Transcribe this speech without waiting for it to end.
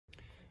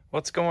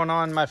What's going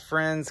on, my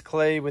friends?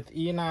 Clay with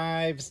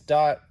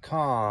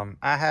EKNIVES.com.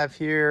 I have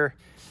here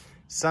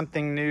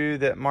something new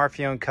that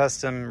Marfione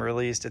Custom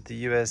released at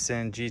the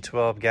USN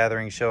G12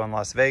 Gathering Show in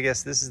Las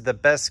Vegas. This is the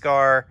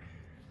Beskar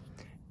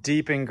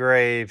deep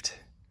engraved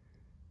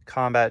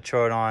Combat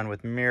Troodon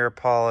with mirror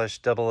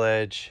polished double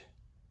edge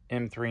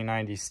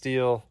M390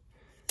 steel,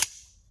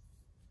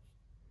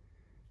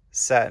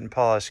 satin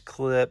polished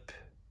clip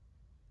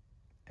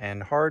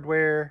and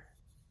hardware.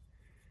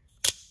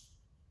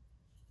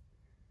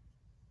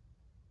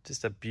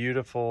 Just a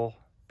beautiful,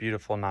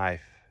 beautiful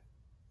knife.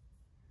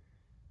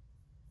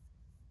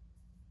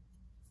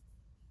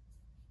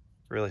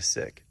 Really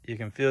sick. You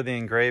can feel the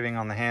engraving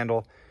on the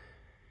handle.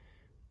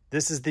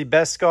 This is the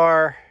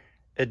Beskar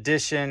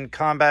edition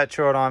Combat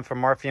Troodon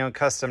from Marfione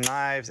Custom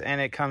Knives, and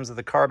it comes with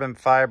a carbon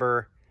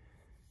fiber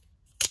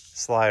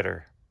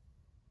slider.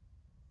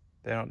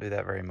 They don't do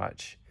that very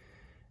much.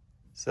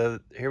 So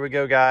here we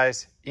go,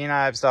 guys.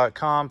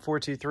 EKNIVES.com,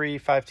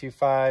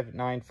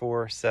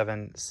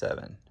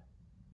 423-525-9477.